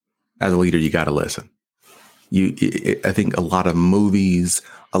as a leader, you got to listen. I think a lot of movies,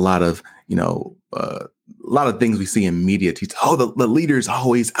 a lot of things we see in media teach, the leader's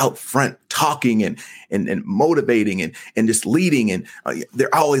always out front talking and motivating and just leading, and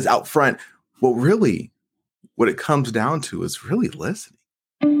they're always out front. Well, really, what it comes down to is really listening.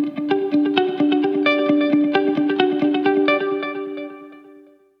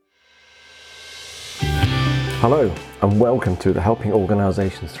 Hello, and welcome to the Helping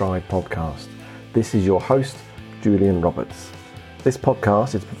Organizations Thrive podcast. This is your host, Julian Roberts. This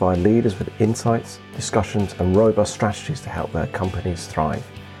podcast is to provide leaders with insights, discussions, and robust strategies to help their companies thrive.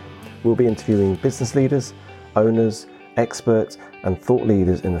 We'll be interviewing business leaders, owners, experts, and thought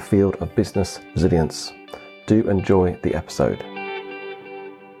leaders in the field of business resilience. Do enjoy the episode.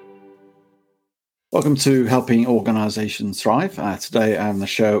 Welcome to Helping Organizations Thrive. Today on the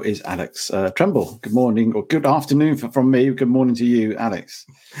show is Alex Tremble. Good morning, or good afternoon from me. Good morning to you, Alex.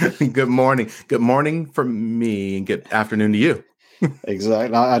 Good morning. Good morning from me, and good afternoon to you.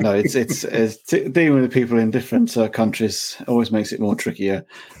 Exactly. I know it's dealing with people in different countries always makes it more trickier.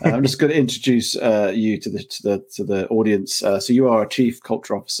 I'm just going to introduce you to the audience. So you are a Chief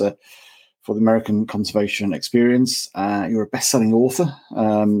Culture Officer for the American Conservation Experience. You're a best-selling author.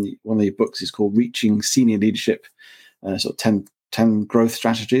 One of your books is called Reaching Senior Leadership, sort of 10 growth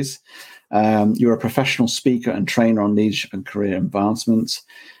strategies. You're a professional speaker and trainer on leadership and career advancement.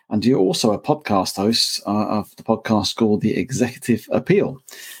 And you're also a podcast host of the podcast called The Executive Appeal.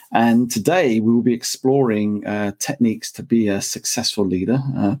 And today we will be exploring techniques to be a successful leader,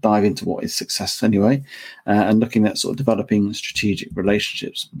 dive into what is success anyway, and looking at sort of developing strategic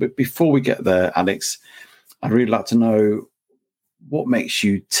relationships. But before we get there, Alex, I'd really like to know what makes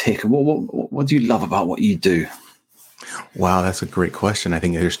you tick, and what do you love about what you do? Wow, that's a great question. I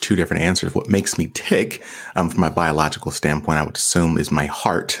think there's two different answers. What makes me tick, from my biological standpoint, I would assume is my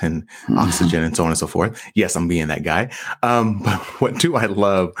heart and oxygen and so on and so forth. Yes, I'm being that guy. But what do I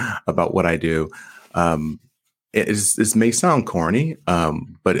love about what I do? This may sound corny,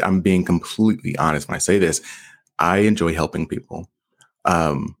 but I'm being completely honest when I say this. I enjoy helping people.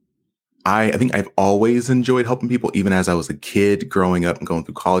 I think I've always enjoyed helping people, even as I was a kid growing up and going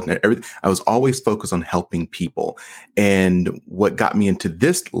through college and everything. I was always focused on helping people. And what got me into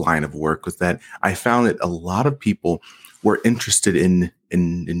this line of work was that I found that a lot of people were interested in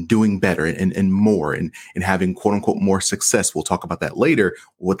doing better and more and having quote unquote more success. We'll talk about that later,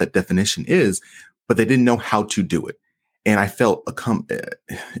 what that definition is, but they didn't know how to do it. And I felt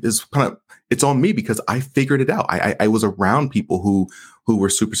it's on me because I figured it out. I was around people who were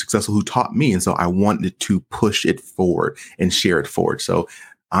super successful, who taught me. And so I wanted to push it forward and share it forward. So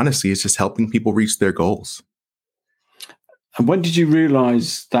honestly, it's just helping people reach their goals. And when did you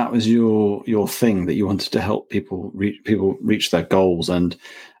realize that was your thing, that you wanted to help people reach their goals, and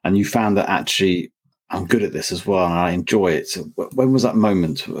you found that actually I'm good at this as well and I enjoy it? So when was that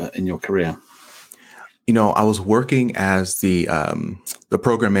moment in your career? I was working as the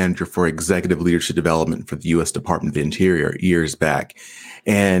program manager for executive leadership development for the U.S. Department of the Interior years back.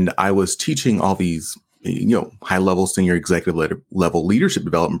 And I was teaching all these, high level, senior executive level leadership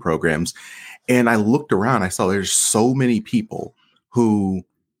development programs. And I looked around, I saw there's so many people who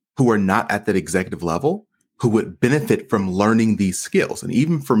are not at that executive level who would benefit from learning these skills. And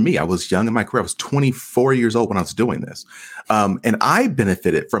even for me, I was young in my career. I was 24 years old when I was doing this. And I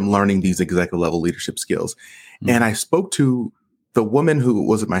benefited from learning these executive level leadership skills. Mm-hmm. And I spoke to the woman who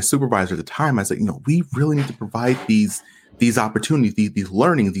was my supervisor at the time. I said, we really need to provide these opportunities, these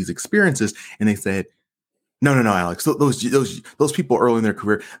learning, these experiences. And they said, no, Alex, those people early in their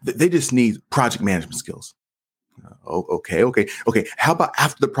career, they just need project management skills. Okay. How about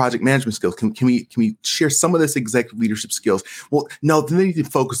after the project management skills? Can we share some of this executive leadership skills? Well, no, then they need to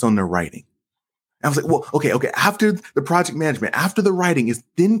focus on their writing. And I was like, well, okay. After the project management, after the writing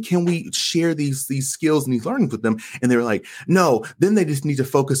then can we share these skills and these learnings with them? And they were like, no, then they just need to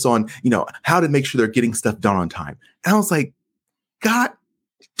focus on, how to make sure they're getting stuff done on time. And I was like, God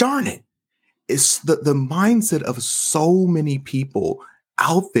darn it. It's the mindset of so many people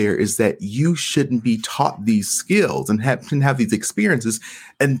out there is that you shouldn't be taught these skills and have these experiences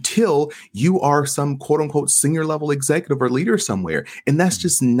until you are some quote unquote senior level executive or leader somewhere. And that's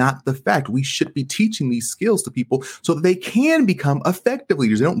just not the fact. We should be teaching these skills to people so that they can become effective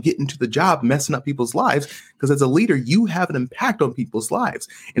leaders. They don't get into the job messing up people's lives, because as a leader, you have an impact on people's lives.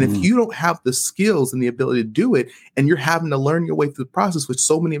 And if you don't have the skills and the ability to do it, and you're having to learn your way through the process, which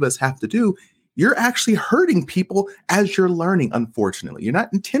so many of us have to do, you're actually hurting people as you're learning, unfortunately. You're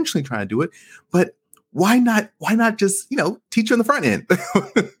not intentionally trying to do it, but why not just, teach you on the front end?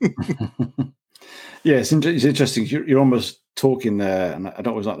 Yeah, it's interesting. You're almost talking there, and I don't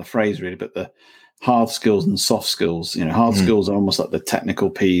always like the phrase really, but the hard skills and soft skills. Hard Mhm. skills are almost like the technical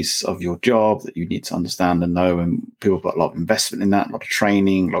piece of your job that you need to understand and know, and people put a lot of investment in that, a lot of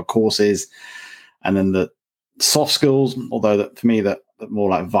training, a lot of courses, and then the soft skills, although that for me that more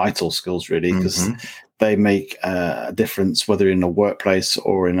like vital skills really, because Mhm. they make a difference whether in a workplace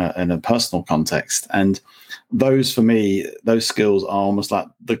or in a personal context. And those for me, those skills are almost like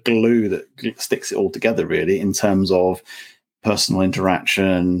the glue that sticks it all together really, in terms of personal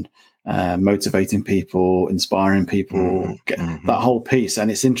interaction, motivating people, inspiring Mhm. people, get that Mhm. whole piece.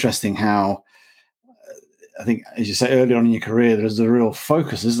 And it's interesting how I think, as you say, early on in your career, there's a real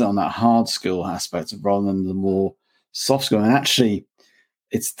focus, isn't it, on that hard skill aspect rather than the more soft skill. And actually,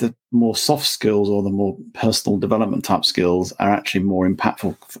 it's the more soft skills or the more personal development type skills are actually more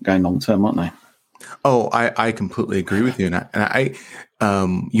impactful going long term, aren't they? Oh, I completely agree with you, you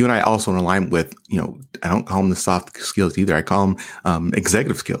and I also in alignment with, I don't call them the soft skills either. I call them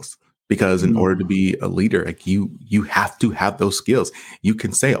executive skills, because in order to Mm. be a leader, like you have to have those skills. You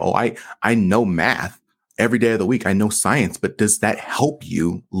can say, "Oh, I know math every day of the week. I know science," but does that help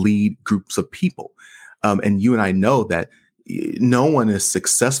you lead groups of people? And you and I know that no one is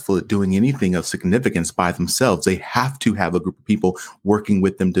successful at doing anything of significance by themselves. They have to have a group of people working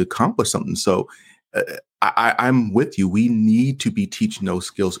with them to accomplish something. So uh, I'm with you. We need to be teaching those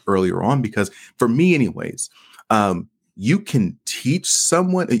skills earlier on, because for me, anyways, you can teach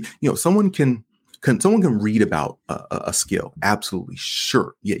someone. Someone someone can read about a skill. Absolutely,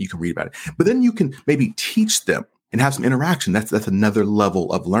 sure. Yeah, you can read about it, but then you can maybe teach them and have some interaction. That's another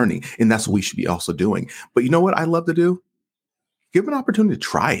level of learning, and that's what we should be also doing. But you know what I love to do? Give an opportunity to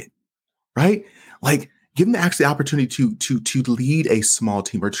try it, right? Like, give them actually the opportunity to lead a small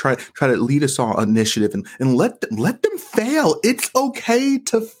team, or try to lead a small initiative, and let them fail. It's okay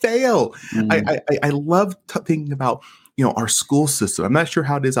to fail. Mm. I love thinking about our school system. I'm not sure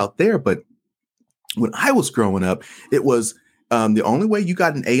how it is out there, but when I was growing up, it was the only way you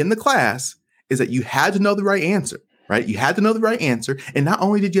got an A in the class is that you had to know the right answer. Right? You had to know the right answer. And not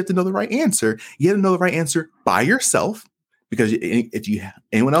only did you have to know the right answer, you had to know the right answer by yourself, because if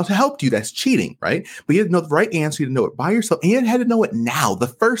anyone else helped you, that's cheating, right? But you had to know the right answer, you had to know it by yourself, and you had to know it now, the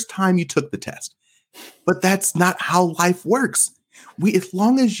first time you took the test. But that's not how life works. As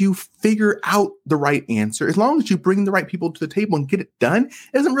long as you figure out the right answer, as long as you bring the right people to the table and get it done,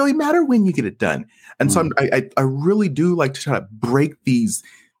 it doesn't really matter when you get it done. And so Mm. I really do like to try to break these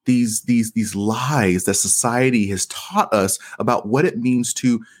lies that society has taught us about what it means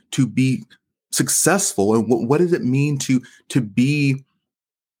to be successful, and what does it mean to be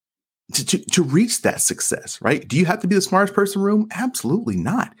to reach that success, right? Do you have to be the smartest person in the room? Absolutely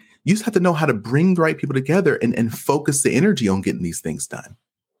not. You just have to know how to bring the right people together, and focus the energy on getting these things done.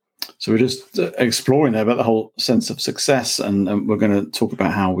 So we're just exploring there about the whole sense of success, and we're going to talk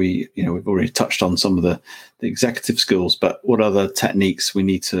about how we've already touched on some of the executive skills, but what other techniques we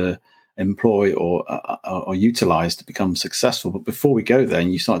need to employ or utilize to become successful. But before we go there,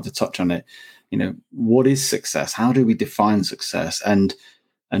 and you started to touch on it, what is success? How do we define success? And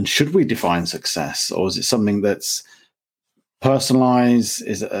should we define success, or is it something that's personalized?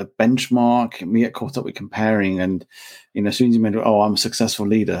 Is it a benchmark? And we get caught up with comparing, and as soon as you mention, "Oh, I'm a successful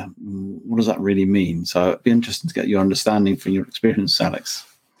leader," what does that really mean? So it'd be interesting to get your understanding from your experience, Alex.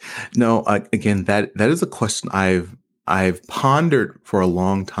 No, again, that is a question I've pondered for a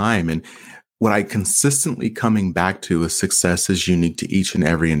long time, and what I consistently coming back to is success is unique to each and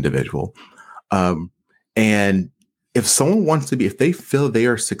every individual. Um, and if someone wants to be, if they feel they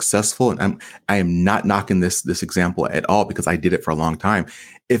are successful, and I am not knocking this example at all, because I did it for a long time.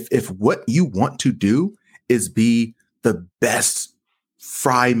 If what you want to do is be the best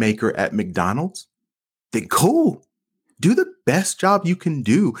fry maker at McDonald's, then cool. Do the best job you can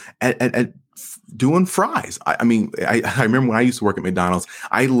do at doing fries. I remember when I used to work at McDonald's,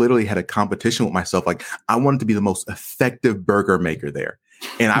 I literally had a competition with myself. Like, I wanted to be the most effective burger maker there.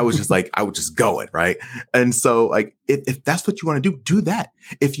 And I was just like, I would just go it, right? And so, like, if that's what you want to do that.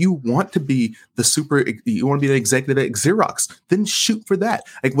 If you want to be you want to be the executive at Xerox, then shoot for that.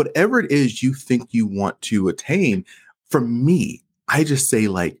 Like, whatever it is you think you want to attain, for me, I just say,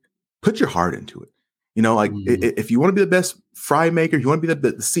 like, put your heart into it. Like, Mm. if you want to be the best fry maker, you want to be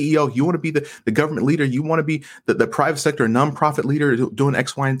the CEO, you want to be the government leader, you want to be the private sector nonprofit leader doing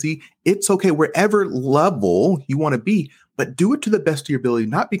X, Y, and Z, it's okay, wherever level you want to be, but do it to the best of your ability,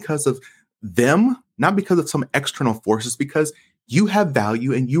 not because of them, not because of some external forces, because you have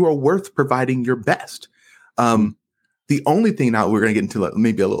value and you are worth providing your best. Mm. The only thing, now we're going to get into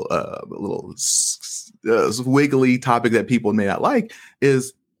maybe a little wiggly topic that people may not like,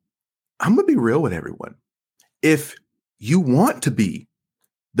 is I'm going to be real with everyone. If you want to be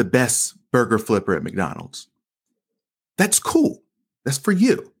the best burger flipper at McDonald's, that's cool. That's for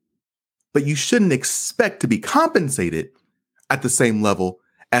you. But you shouldn't expect to be compensated at the same level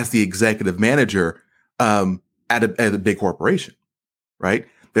as the executive manager at a big corporation, right?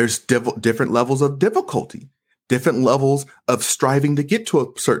 There's different levels of difficulty, different levels of striving to get to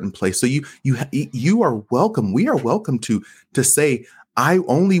a certain place. So you are welcome. We are welcome to say, I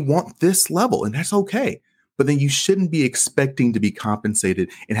only want this level, and that's okay. But then you shouldn't be expecting to be compensated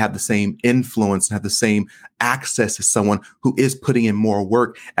and have the same influence and have the same access as someone who is putting in more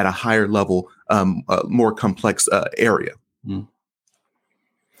work at a higher level, more complex area. Mm.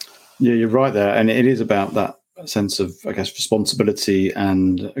 Yeah, you're right there. And it is about that sense of, I guess, responsibility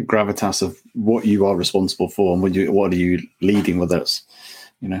and gravitas of what you are responsible for and what are you leading, whether it's,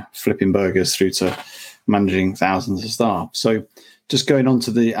 flipping burgers through to managing thousands of staff. So just going on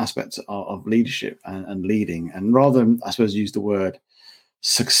to the aspects of leadership and leading, and rather than, I suppose, use the word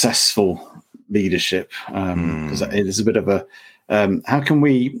successful leadership, because it is a bit of a, how can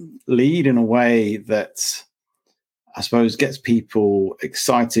we lead in a way that, I suppose, gets people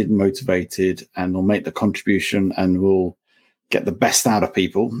excited, motivated, and will make the contribution and will get the best out of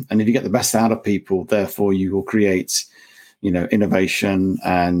people. And if you get the best out of people, therefore you will create, innovation,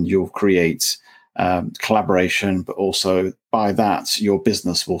 and you'll create collaboration, but also by that, your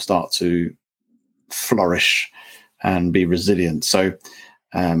business will start to flourish and be resilient. So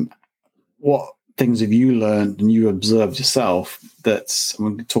what things have you learned and you observed yourself that, I'm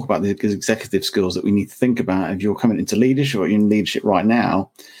going to talk about the executive skills that we need to think about if you're coming into leadership or you're in leadership right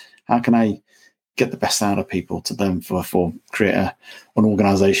now? How can I get the best out of people to them for create an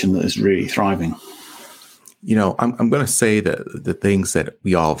organization that is really thriving? I'm going to say the things that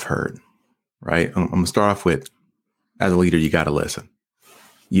we all have heard, right? I'm going to start off with, as a leader, you got to listen.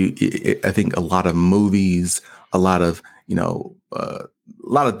 I think a lot of movies, a lot of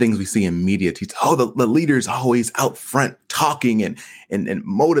things we see in media teach, the leader's always out front talking and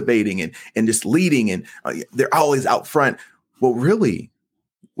motivating and just leading, and they're always out front. Well, really,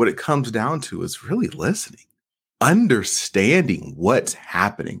 what it comes down to is really listening, understanding what's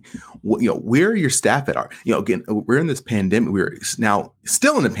happening, where your staff at are. Again, we're in this pandemic. We're now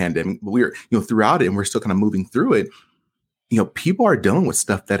still in the pandemic, but we're, throughout it, and we're still kind of moving through it. People are dealing with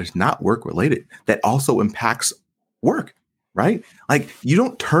stuff that is not work related, that also impacts work, right? Like, you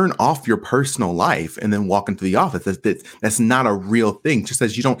don't turn off your personal life and then walk into the office. That's not a real thing. Just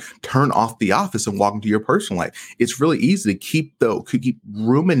as you don't turn off the office and walk into your personal life. It's really easy to keep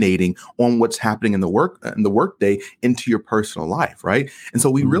ruminating on what's happening in the workday into your personal life, right? And so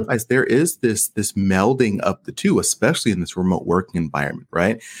we realize there is this melding of the two, especially in this remote working environment,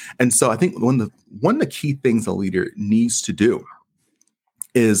 right? And so I think one of the key things a leader needs to do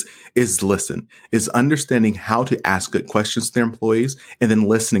is listen, is understanding how to ask good questions to their employees, and then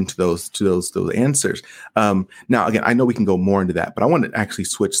listening to those answers. Now, again, I know we can go more into that, but I want to actually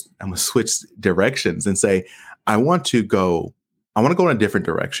switch directions and say, I want to go in a different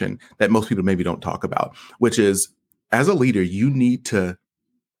direction that most people maybe don't talk about, which is, as a leader, you need to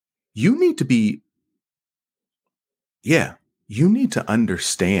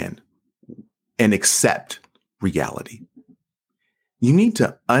understand and accept reality. You need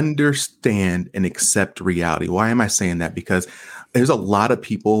to understand and accept reality. Why am I saying that? Because there's a lot of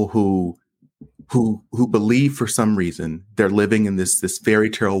people who believe, for some reason, they're living in this fairy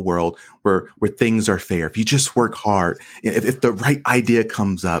tale world where things are fair. If you just work hard, if the right idea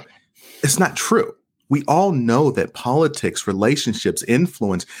comes up, it's not true. We all know that politics, relationships,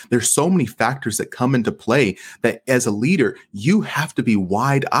 influence, there's so many factors that come into play that as a leader, you have to be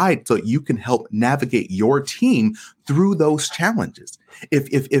wide-eyed so you can help navigate your team through those challenges. If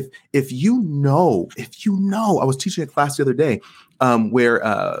you know, I was teaching a class the other day where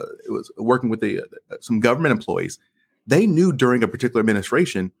it was working with some government employees. They knew during a particular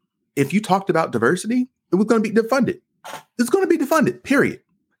administration, if you talked about diversity, it was going to be defunded. It's going to be defunded, period.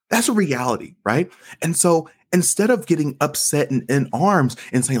 That's a reality, right? And so instead of getting upset and in arms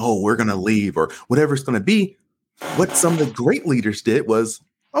and saying, oh, we're going to leave or whatever it's going to be, what some of the great leaders did was,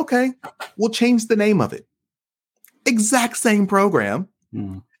 okay, we'll change the name of it. Exact same program.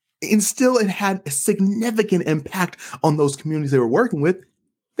 Mm. And still it had a significant impact on those communities they were working with.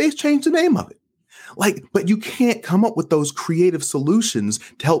 They changed the name of it. But you can't come up with those creative solutions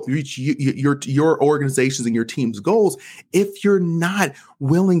to help reach your organizations and your team's goals if you're not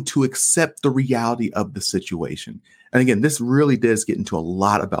willing to accept the reality of the situation. And again, this really does get into a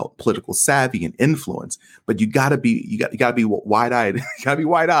lot about political savvy and influence, but you gotta be wide-eyed. You gotta be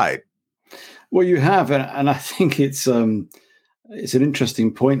wide-eyed. Well, you have, and I think it's It's an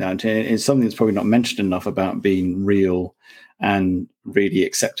interesting point, and it's something that's probably not mentioned enough about being real and really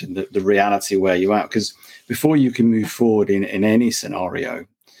accepting the reality where you're at. Because before you can move forward in any scenario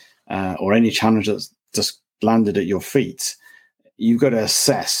or any challenge that's just landed at your feet, you've got to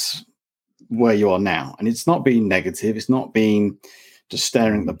assess where you are now. And it's not being negative. It's not being just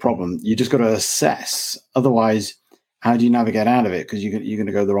staring at the problem. You just got to assess. Otherwise, how do you navigate out of it? Because you're going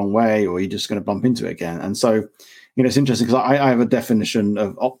to go the wrong way, or you're just going to bump into it again. And so, it's interesting because I have a definition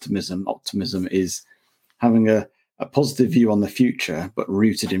of optimism. Optimism is having a positive view on the future, but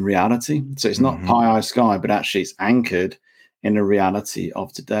rooted in reality. So it's not pie eye sky, but actually it's anchored in the reality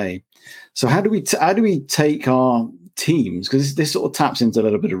of today. So how do we take our teams? Because this sort of taps into a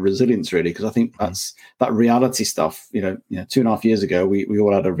little bit of resilience, really. Because I think that's that reality stuff. 2.5 years ago, we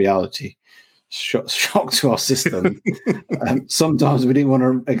all had a reality shock to our system. Sometimes we didn't want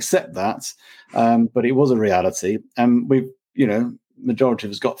to accept that, but it was a reality, and we've, majority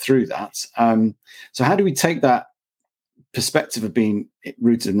of us got through that. So how do we take that perspective of being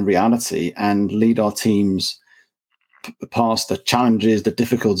rooted in reality and lead our teams past the challenges, the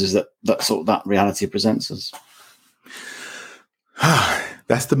difficulties that reality presents us?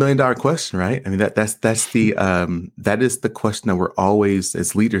 That's the $1 million question, right? I mean, that is the question that we're always,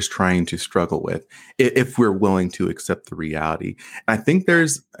 as leaders, trying to struggle with, if we're willing to accept the reality. And I think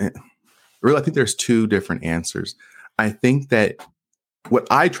there's two different answers. I think that what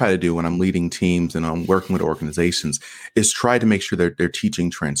I try to do when I'm leading teams and I'm working with organizations is try to make sure they're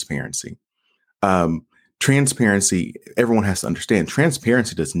teaching transparency. Transparency, everyone has to understand.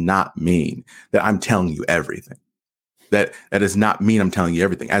 Transparency does not mean that I'm telling you everything. That does not mean I'm telling you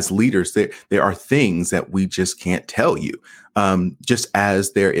everything. As leaders, there are things that we just can't tell you. Just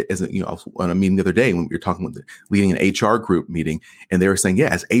as there is, I was on a meeting the other day when we were talking with leading an HR group meeting, and they were saying,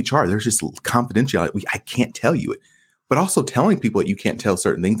 as HR, there's just confidentiality. I can't tell you it. But also telling people that you can't tell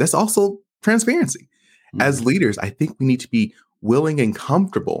certain things, that's also transparency. Mm-hmm. As leaders, I think we need to be willing and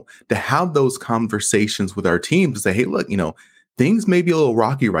comfortable to have those conversations with our team to say, hey, look, things may be a little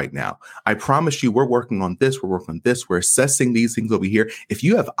rocky right now. I promise you, we're working on this. We're working on this. We're assessing these things over here. If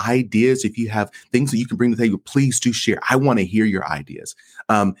you have ideas, if you have things that you can bring to the table, please do share. I want to hear your ideas.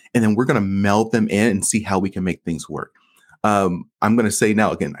 And then we're going to meld them in and see how we can make things work. I'm going to say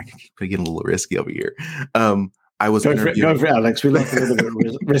now, again, I keep getting a little risky over here. I was go for it, Alex. We love a little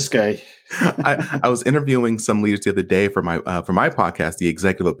bit risque. I was interviewing some leaders the other day for my podcast, The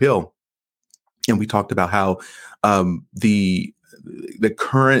Executive Appeal, and we talked about how the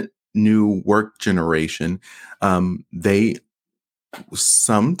current new work generation, they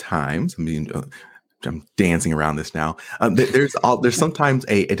sometimes, I'm dancing around this now. There's sometimes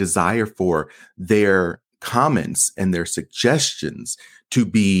a desire for their comments and their suggestions to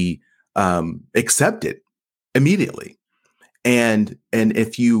be accepted immediately, and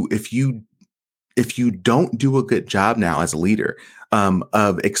if you don't do a good job now as a leader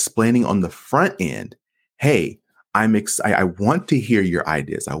of explaining on the front end, hey, I want to hear your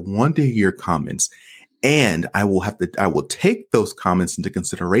ideas, I want to hear your comments, and I will take those comments into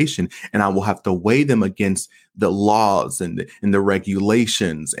consideration, and I will have to weigh them against the laws and the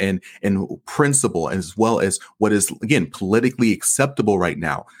regulations and principle, as well as what is, again, politically acceptable right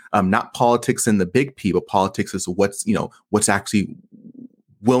now. Not politics in the big P, but politics is what's actually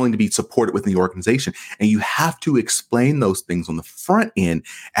willing to be supported within the organization. And you have to explain those things on the front end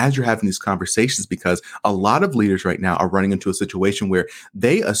as you're having these conversations, because a lot of leaders right now are running into a situation where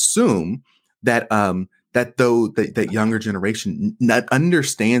they assume that that younger generation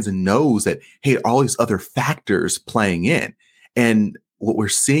understands and knows that, hey, all these other factors playing in. And what we're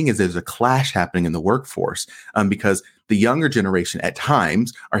seeing is there's a clash happening in the workforce, because the younger generation at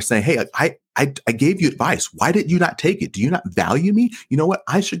times are saying, hey, I gave you advice. Why did you not take it? Do you not value me? You know what?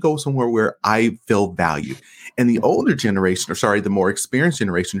 I should go somewhere where I feel valued. And the older generation, the more experienced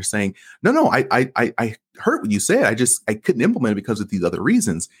generation, are saying, no, I heard what you said. I couldn't implement it because of these other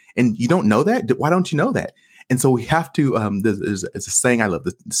reasons. And you don't know that? Why don't you know that? And so we have to, there's a saying I love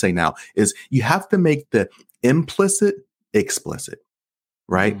to say now, is you have to make the implicit explicit,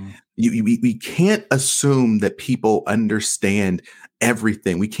 right? We can't assume that people understand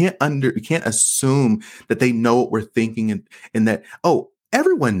everything. We can't assume that they know what we're thinking and that,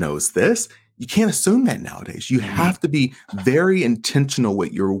 everyone knows this. You can't assume that nowadays. You have to be very intentional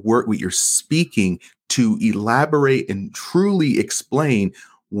with your work, with your speaking, to elaborate and truly explain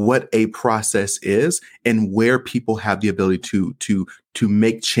what a process is and where people have the ability to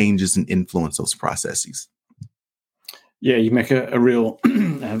make changes and influence those processes. Yeah, you make a real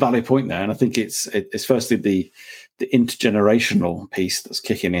valid point there, and I think it's firstly the intergenerational piece that's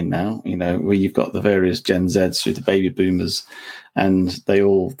kicking in now. You know, where you've got the various Gen Zs through the baby boomers, and they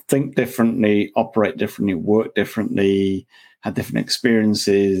all think differently, operate differently, work differently, had different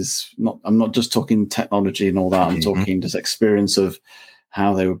experiences. I'm not just talking technology and all that. I'm talking just experience of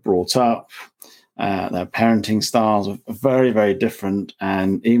how they were brought up. Their parenting styles are very, very different,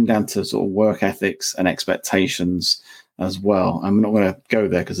 and even down to sort of work ethics and expectations as well. I'm not going to go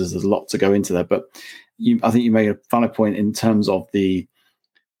there because there's a lot to go into there, but I think you made a valid point in terms of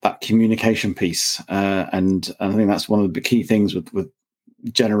that communication piece, and I think that's one of the key things with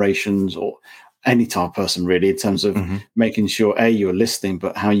generations or any type of person really, in terms of making sure you're listening,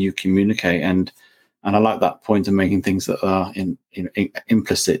 but how you communicate. And I like that point of making things that are in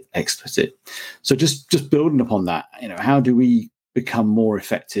implicit, explicit. So just building upon that, you know, how do we become more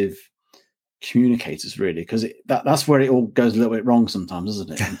effective communicators, really? Because that's where it all goes a little bit wrong sometimes, isn't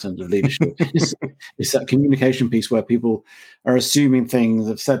it, in terms of leadership? It's that communication piece where people are assuming things,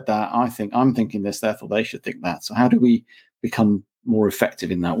 have said that, I'm thinking this, therefore they should think that. So how do we become more effective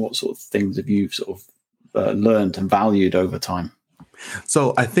in that? What sort of things have you sort of learned and valued over time?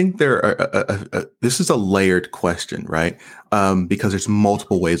 So I think this is a layered question, right? Because there's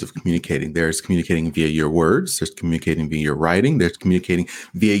multiple ways of communicating. There's communicating via your words, there's communicating via your writing, there's communicating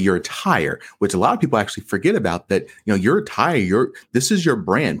via your attire, which a lot of people actually forget about. That, you know, your attire, this is your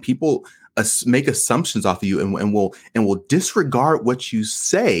brand. People make assumptions off of you and will disregard what you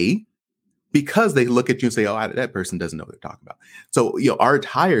say because they look at you and say, "Oh, that person doesn't know what they're talking about." So, you know, our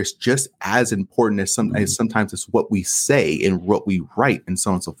attire is just as important as sometimes it's what we say and what we write and so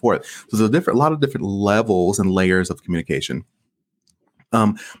on and so forth. So there's a lot of different levels and layers of communication.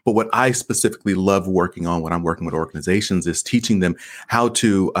 But what I specifically love working on when I'm working with organizations is teaching them how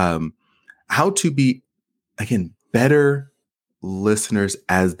to be, again, better listeners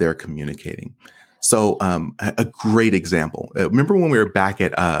as they're communicating. So a great example. Remember when we were back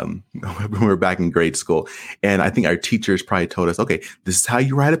at when we were back in grade school, and I think our teachers probably told us, okay, this is how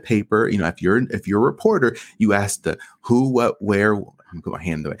you write a paper. You know, if you're a reporter, you ask the who, what, where. Let me put my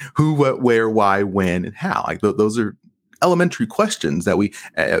hand away. Who, what, where, why, when, and how. Like those are elementary questions that we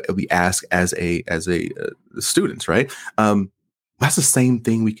ask as students, right? That's the same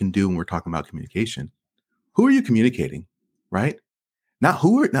thing we can do when we're talking about communication. Who are you communicating, right? Not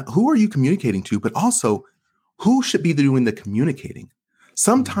who are you communicating to, but also who should be doing the communicating.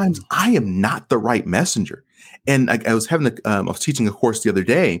 Sometimes I am not the right messenger. And I was teaching a course the other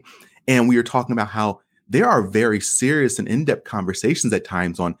day, and we were talking about how there are very serious and in-depth conversations at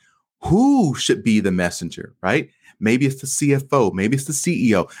times on who should be the messenger, right? Maybe it's the CFO, maybe it's the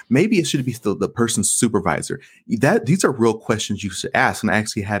CEO, maybe it should be the person's supervisor. These are real questions you should ask. And I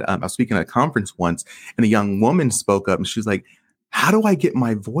actually I was speaking at a conference once, and a young woman spoke up, and she was like, how do I get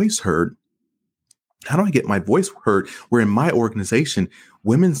my voice heard? How do I get my voice heard where in my organization,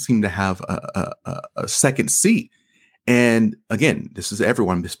 women seem to have a second seat? And again, this is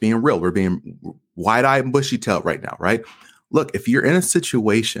everyone just being real. We're being wide-eyed and bushy-tailed right now, right? Look, if you're in a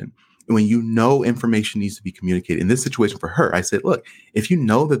situation when you know information needs to be communicated, in this situation for her, I said, look, if you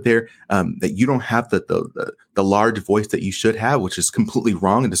know that that you don't have the large voice that you should have, which is completely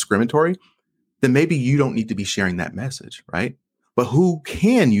wrong and discriminatory, then maybe you don't need to be sharing that message, right? But who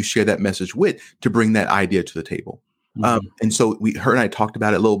can you share that message with to bring that idea to the table? And so her and I talked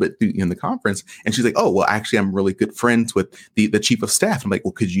about it a little bit in the conference, and she's like, "Oh, well, actually, I'm really good friends with the chief of staff." I'm like,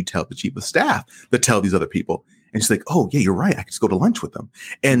 "Well, could you tell the chief of staff to tell these other people?" And she's like, "Oh, yeah, you're right. I could just go to lunch with them."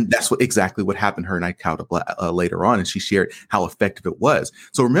 And that's exactly what happened. Her and I caught up later on, and she shared how effective it was.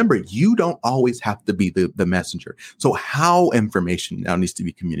 So remember, you don't always have to be the messenger. So how information now needs to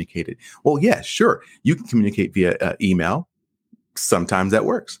be communicated? Well, yeah, sure, you can communicate via email. Sometimes that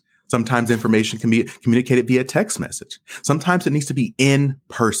works. Sometimes information can be communicated via text message. Sometimes it needs to be in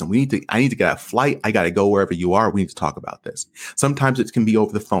person. I need to get a flight. I got to go wherever you are. We need to talk about this. Sometimes it can be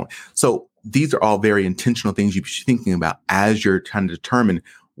over the phone. So these are all very intentional things you should be thinking about as you're trying to determine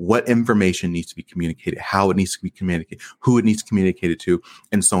what information needs to be communicated, how it needs to be communicated, who it needs to communicate it to,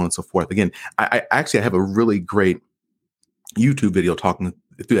 and so on and so forth. Again, I have a really great YouTube video talking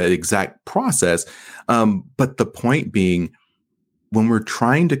through that exact process. But the point being, when we're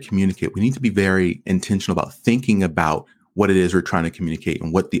trying to communicate, we need to be very intentional about thinking about what it is we're trying to communicate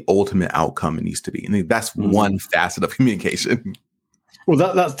and what the ultimate outcome needs to be. And that's one facet of communication. Well,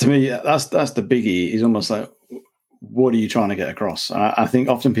 that's to me, that's the biggie. Is almost like, what are you trying to get across? I think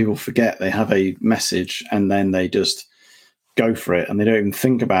often people forget they have a message and then they just go for it, and they don't even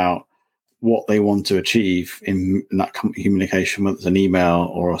think about what they want to achieve in that communication, whether it's an email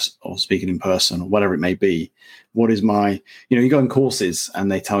or speaking in person or whatever it may be. What is you go in courses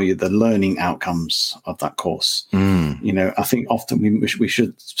and they tell you the learning outcomes of that course. I think often we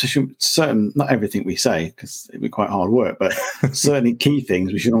should not everything we say, because it'd be quite hard work, but certainly key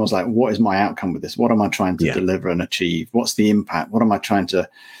things, we should almost like, what is my outcome with this? What am I trying to deliver and achieve? What's the impact? What am I trying to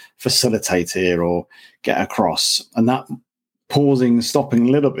facilitate here or get across? And that pausing, stopping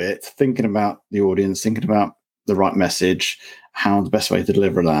a little bit, thinking about the audience, thinking about the right message, how the best way to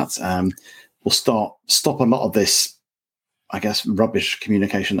deliver that, will stop a lot of this, I guess, rubbish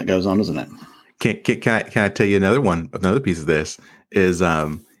communication that goes on, isn't it? Can I tell you another piece of this is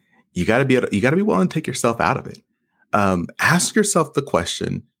you got to be willing to take yourself out of it. Ask yourself the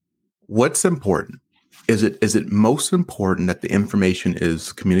question, what's important? Is it most important that the information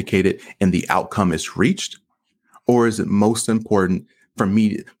is communicated and the outcome is reached? Or is it most important for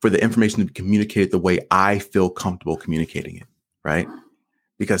the information to be communicated the way I feel comfortable communicating it, right?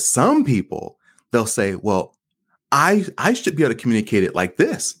 Because some people, they'll say, well, I should be able to communicate it like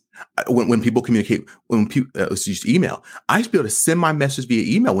this. When people communicate, let's use email, I should be able to send my message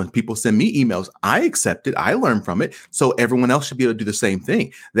via email. When people send me emails, I accept it, I learn from it. So everyone else should be able to do the same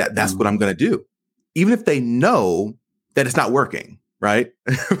thing. That's what I'm going to do. Even if they know that it's not working, right?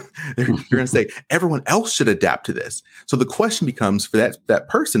 You're going to say everyone else should adapt to this. So the question becomes for that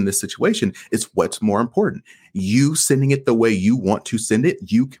person in this situation is what's more important? You sending it the way you want to send it,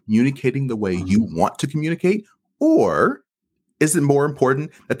 you communicating the way you want to communicate, or is it more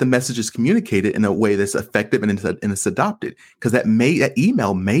important that the message is communicated in a way that's effective and it's adopted? Because that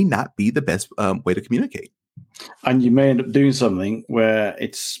email may not be the best way to communicate. And you may end up doing something where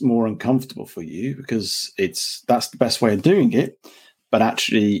it's more uncomfortable for you because that's the best way of doing it, but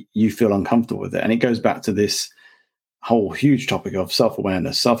actually you feel uncomfortable with it. And it goes back to this whole huge topic of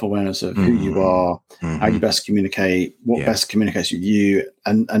self-awareness of who you are, how you best communicate, what best communicates with you,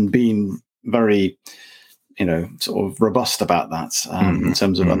 and being very, sort of robust about that in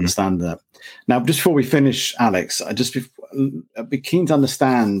terms of understanding that. Now, just before we finish, Alex, I'd be keen to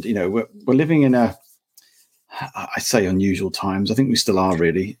understand, we're living in I say unusual times. I think we still are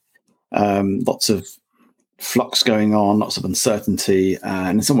really. Lots of flux going on, lots of uncertainty.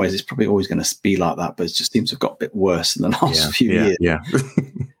 And in some ways, it's probably always going to be like that, but it just seems to have got a bit worse in the last few years. Yeah.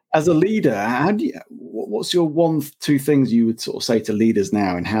 As a leader, what's your 1-2 things you would sort of say to leaders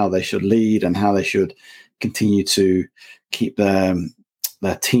now and how they should lead and how they should continue to keep their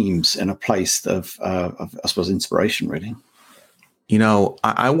teams in a place of I suppose, inspiration, really?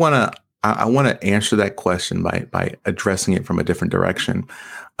 I want to answer that question by addressing it from a different direction.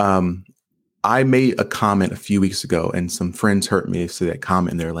 I made a comment a few weeks ago and some friends heard me say that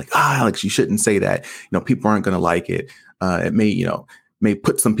comment. And they're like, Alex, you shouldn't say that. People aren't going to like it. It may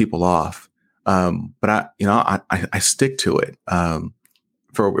put some people off. But I stick to it.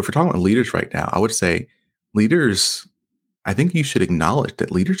 If we're talking about leaders right now, I would say leaders, I think you should acknowledge that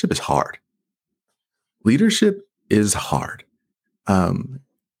leadership is hard. Leadership is hard.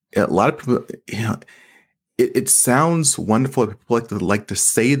 A lot of people, it sounds wonderful. People like to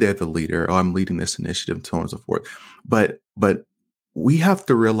say they're the leader. Oh, I'm leading this initiative, and so on and so forth. But we have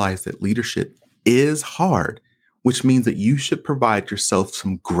to realize that leadership is hard, which means that you should provide yourself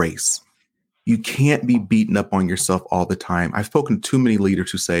some grace. You can't be beaten up on yourself all the time. I've spoken to too many leaders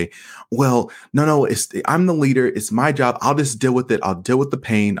who say, well, no, I'm the leader. It's my job. I'll just deal with it. I'll deal with the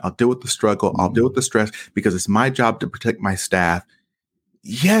pain. I'll deal with the struggle. I'll deal with the stress because it's my job to protect my staff.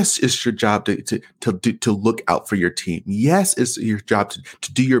 Yes, it's your job to look out for your team. Yes, it's your job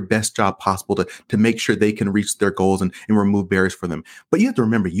to do your best job possible to make sure they can reach their goals and remove barriers for them. But you have to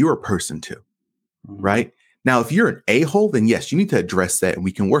remember, you're a person too, right? Now, if you're an a-hole, then yes, you need to address that and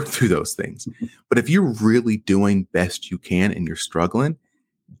we can work through those things. But if you're really doing best you can and you're struggling,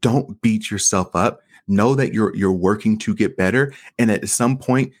 don't beat yourself up. Know that you're working to get better. And at some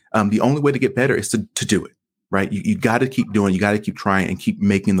point, the only way to get better is to do it. Right. You got to keep doing, you got to keep trying and keep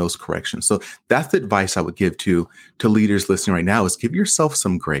making those corrections. So that's the advice I would give to leaders listening right now is give yourself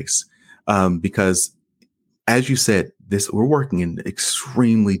some grace. Because as you said, we're working in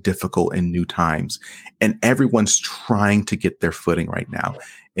extremely difficult and new times and everyone's trying to get their footing right now.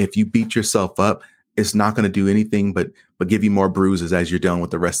 If you beat yourself up, it's not going to do anything but give you more bruises as you're dealing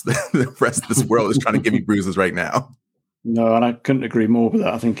with the rest of this world is trying to give you bruises right now. No, and I couldn't agree more with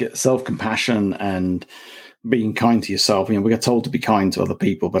that. I think it's self-compassion and being kind to yourself. We get told to be kind to other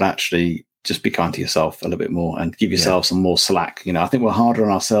people, but actually just be kind to yourself a little bit more and give yourself some more slack. I think we're harder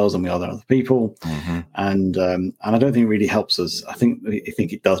on ourselves than we are on other people. And I don't think it really helps us. I think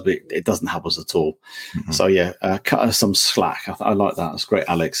it does, but it doesn't help us at all. So cut us some slack. I like that. That's great,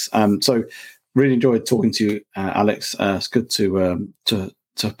 Alex. So really enjoyed talking to you, Alex. It's good to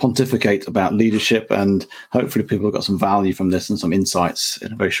pontificate about leadership, and hopefully people have got some value from this and some insights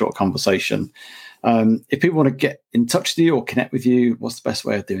in a very short conversation. If people want to get in touch with you or connect with you, what's the best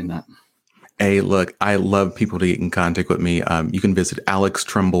way of doing that? Hey, look, I love people to get in contact with me. You can visit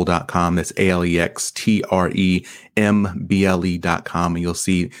alextremble.com. That's ALEXTREMBLE.com. And you'll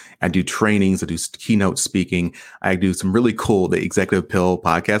see I do trainings, I do keynote speaking. I do some really cool, the Executive Pill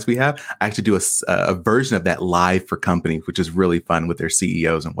podcast we have. I actually do a version of that live for companies, which is really fun with their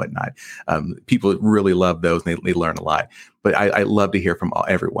CEOs and whatnot. People really love those and they learn a lot. But I love to hear from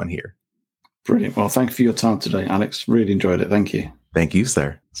everyone here. Brilliant. Well, thank you for your time today, Alex. Really enjoyed it. Thank you. Thank you,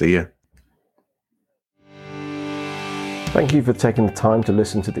 sir. See ya. Thank you for taking the time to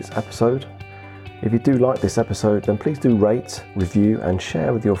listen to this episode. If you do like this episode, then please do rate, review, and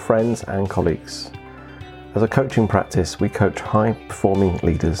share with your friends and colleagues. As a coaching practice, we coach high-performing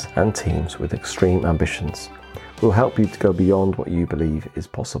leaders and teams with extreme ambitions. We'll help you to go beyond what you believe is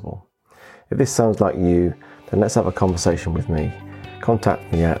possible. If this sounds like you, then let's have a conversation with me. Contact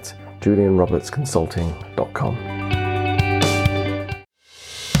me at julianrobertsconsulting.com.